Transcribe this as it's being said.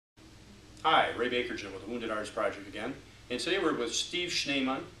Hi, Ray Bakerton with the Wounded Artist Project again. And today we're with Steve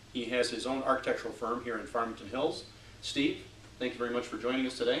Schneemann. He has his own architectural firm here in Farmington Hills. Steve, thank you very much for joining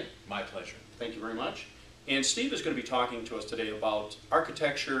us today. My pleasure. Thank you very much. And Steve is going to be talking to us today about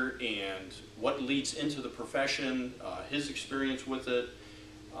architecture and what leads into the profession, his experience with it.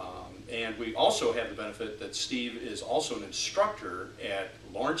 And we also have the benefit that Steve is also an instructor at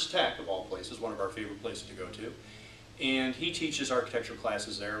Lawrence Tech, of all places, one of our favorite places to go to. And he teaches architecture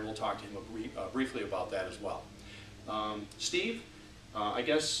classes there, and we'll talk to him briefly about that as well. Steve, I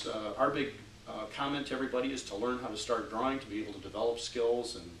guess our big comment to everybody is to learn how to start drawing, to be able to develop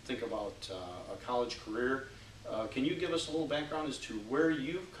skills and think about a college career. Can you give us a little background as to where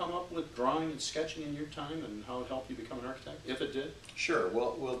you've come up with drawing and sketching in your time and how it helped you become an architect, if it did? Sure.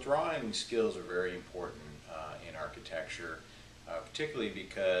 Well, drawing skills are very important in architecture, particularly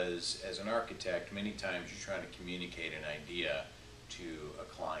because as an architect, many times you're trying to communicate an idea to a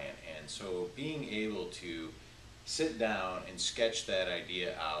client. And so being able to sit down and sketch that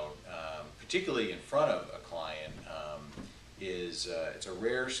idea out, particularly in front of a client, it's a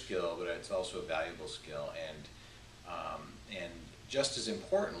rare skill, but it's also a valuable skill. And just as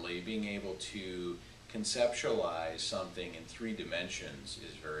importantly, being able to conceptualize something in 3 dimensions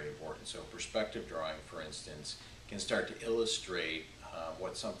is very important. So perspective drawing, for instance, can start to illustrate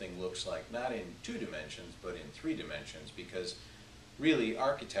what something looks like, not in 2 dimensions, but in 3 dimensions, because really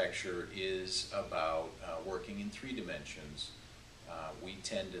architecture is about working in 3 dimensions. We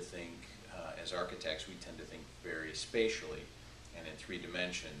tend to think, as architects, we tend to think very spatially and in 3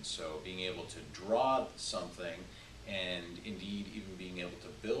 dimensions. So being able to draw something and indeed even being able to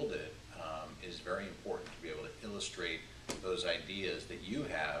build it is very important, to be able to illustrate those ideas that you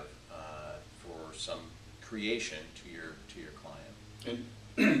have for some creation to your client.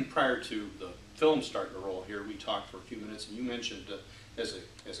 And prior to the film starting to roll here, we talked for a few minutes, and you mentioned as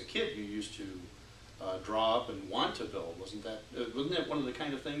a kid you used to draw up and want to build. Wasn't that one of the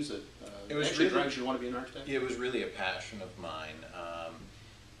kind of things that actually drives you to want to be an architect? It was really a passion of mine.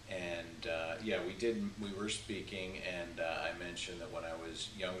 Yeah, we were speaking, and I mentioned that when I was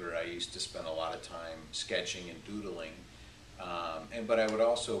younger I used to spend a lot of time sketching and doodling, but I would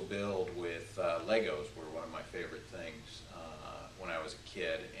also build with Legos were one of my favorite things when I was a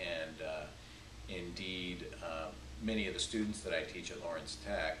kid, and indeed many of the students that I teach at Lawrence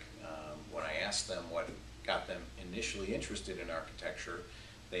Tech, when I asked them what got them initially interested in architecture,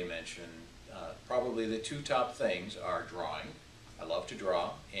 they mentioned probably the 2 top things are drawing. I love to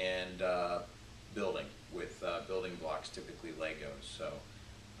draw, and building with building blocks, typically Legos. So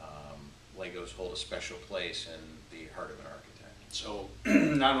Legos hold a special place in the heart of an architect. So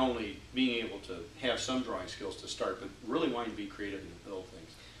not only being able to have some drawing skills to start, but really wanting to be creative and build things.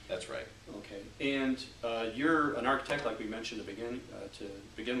 That's right. Okay, and you're an architect, like we mentioned to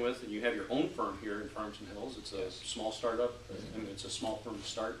begin with, and you have your own firm here in Farmington Hills. It's a small startup. I mean, it's a small firm to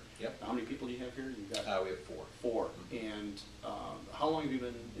start. Yep. How many people do you have here? You've got We have 4. 4. And how long have you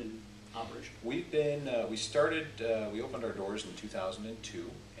been in operation? We opened our doors in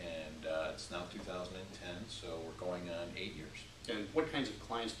 2002, and it's now 2010, so we're going on 8 years. And what kinds of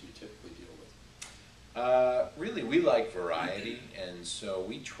clients do you typically deal with? Really, we like variety, and so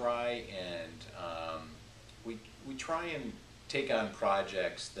we try and we try and take on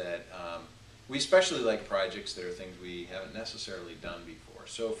projects that we especially like projects that are things we haven't necessarily done before.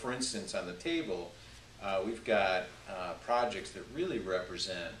 So, for instance, on the table, we've got projects that really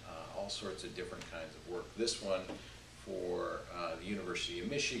represent all sorts of different kinds of work. This one for the University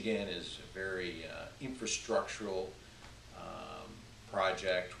of Michigan is a very infrastructural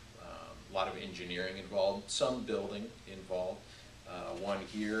project. A lot of engineering involved, some building involved. One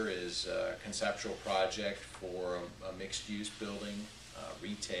here is a conceptual project for a mixed-use building,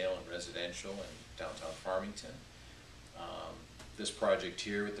 retail and residential in downtown Farmington. This project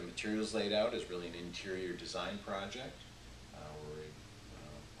here with the materials laid out is really an interior design project.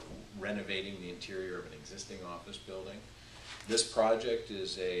 We're renovating the interior of an existing office building. This project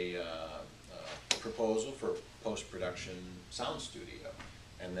is a proposal for post-production sound studio.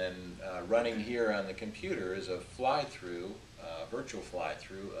 And then running here on the computer is a fly-through, virtual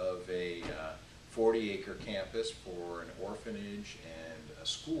fly-through of a 40-acre campus for an orphanage and a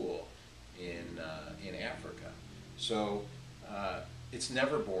school in Africa. So it's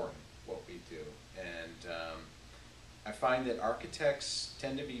never boring what we do. And I find that architects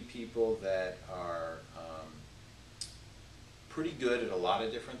tend to be people that are pretty good at a lot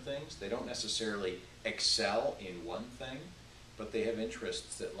of different things. They don't necessarily excel in one thing, but they have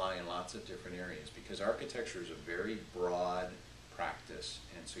interests that lie in lots of different areas, because architecture is a very broad practice,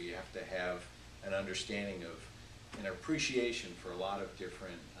 and so you have to have an understanding of, an appreciation for a lot of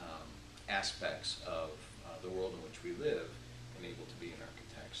different aspects of the world in which we live and able to be an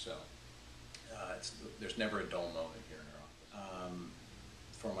architect. So there's never a dull moment here in our office.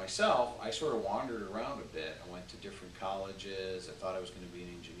 For myself, I sort of wandered around a bit. I went to different colleges. I thought I was going to be an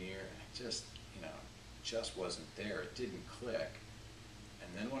engineer, and I just wasn't there. It didn't click. And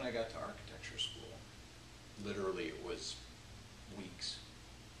then when I got to architecture school, literally it was weeks.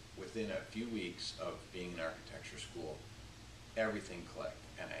 Within a few weeks of being in architecture school, everything clicked,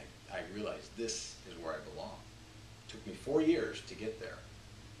 and I realized this is where I belong. It took me 4 years to get there,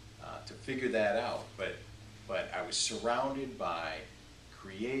 to figure that out, but I was surrounded by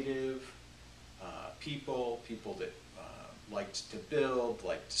creative people that liked to build,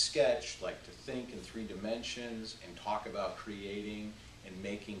 liked to sketch, liked to think in 3 dimensions and talk about creating and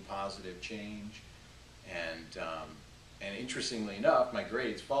making positive change. And interestingly enough, my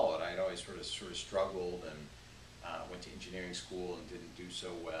grades followed. I had always sort of struggled and went to engineering school and didn't do so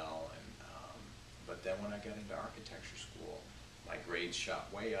well. But then when I got into architecture school, my grades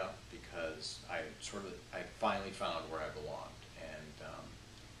shot way up because I finally found where I belonged.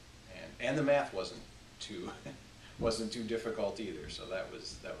 And the math wasn't too difficult either. So that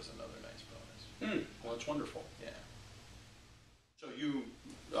was another nice bonus. Well, that's wonderful. Yeah. So you,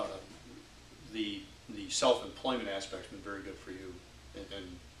 the self-employment aspect's been very good for you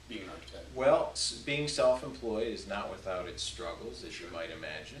in being an architect. Well, being self-employed is not without its struggles, as you might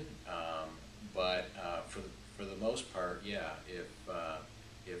imagine. But for the most part, yeah.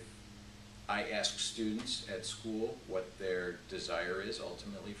 If I ask students at school what their desire is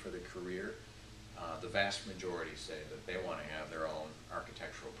ultimately for the career, the vast majority say that they want to have their own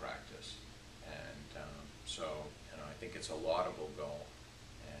architectural practice, and so I think it's a laudable goal,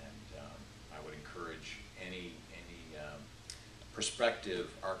 and I would encourage any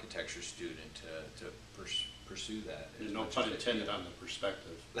prospective architecture student to pursue that. There's no pun intended on the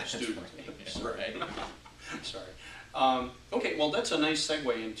prospective student. Right. Sorry. Okay, well that's a nice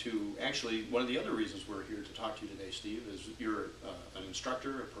segue into actually one of the other reasons we're here to talk to you today, Steve, is you're an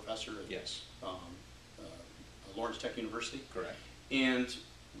instructor, a professor at Yes. Lawrence Tech University. Correct. And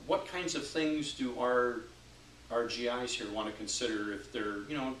what kinds of things do our GIs here want to consider if they're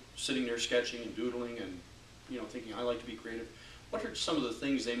sitting there sketching and doodling and thinking I like to be creative? What are some of the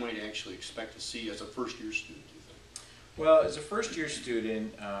things they might actually expect to see as a first-year student, do you think? Well, as a first-year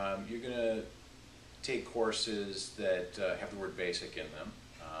student, you're going to take courses that have the word basic in them.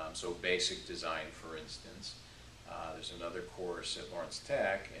 So basic design, for instance. There's another course at Lawrence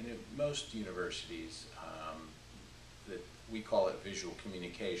Tech, and at most universities, that we call it visual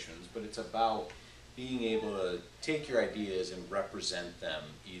communications, but it's about being able to take your ideas and represent them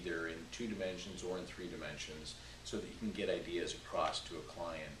either in 2 dimensions or in 3 dimensions so that you can get ideas across to a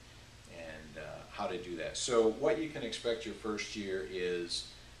client, and how to do that. So what you can expect your first year is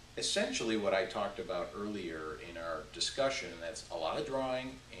essentially what I talked about earlier in our discussion, and that's a lot of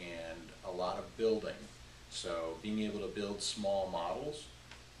drawing and a lot of building. So being able to build small models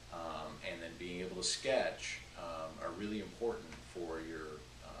and then being able to sketch are really important for your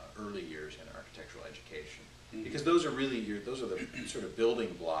early years in architectural education, because those are really those are the sort of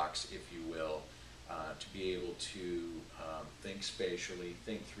building blocks, if you will, to be able to think spatially,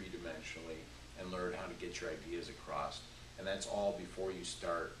 think 3-dimensionally, and learn how to get your ideas across. And that's all before you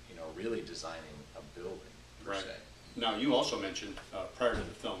start, really designing a building per se. Now, you also mentioned prior to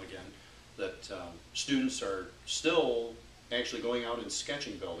the film again that students are still actually going out and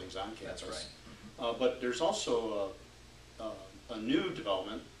sketching buildings on campus. That's right. But there's also a new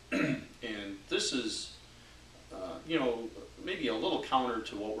development, and this is, maybe a little counter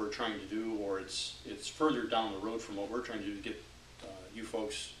to what we're trying to do, or it's further down the road from what we're trying to do to get you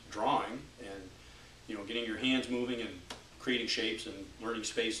folks drawing and getting your hands moving and creating shapes and learning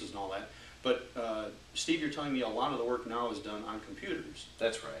spaces and all that. But Steve, you're telling me a lot of the work now is done on computers.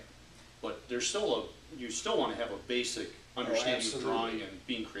 That's right. But there's still you still want to have a basic understanding of drawing and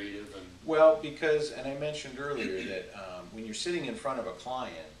being creative. And well, because, and I mentioned earlier that when you're sitting in front of a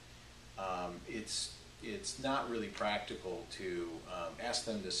client, it's not really practical to ask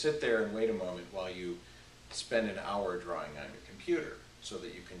them to sit there and wait a moment while you spend an hour drawing on your computer so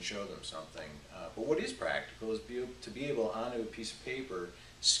that you can show them something. But what is practical is to be able onto a piece of paper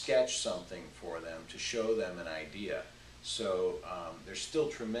sketch something for them to show them an idea. So there's still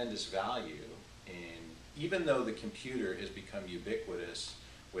tremendous value in, even though the computer has become ubiquitous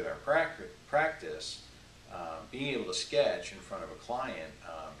with our practice, being able to sketch in front of a client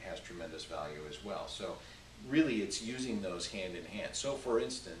has tremendous value as well. So really it's using those hand in hand. So for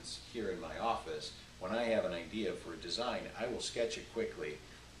instance, here in my office, when I have an idea for a design, I will sketch it quickly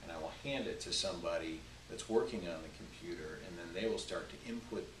and I will hand it to somebody that's working on the computer, and then they will start to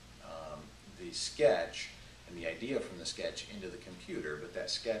input the sketch and the idea from the sketch into the computer, but that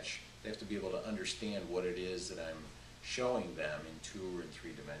sketch, they have to be able to understand what it is that I'm showing them in 2 or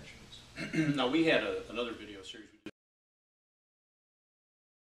 3 dimensions. Now, we had another video series.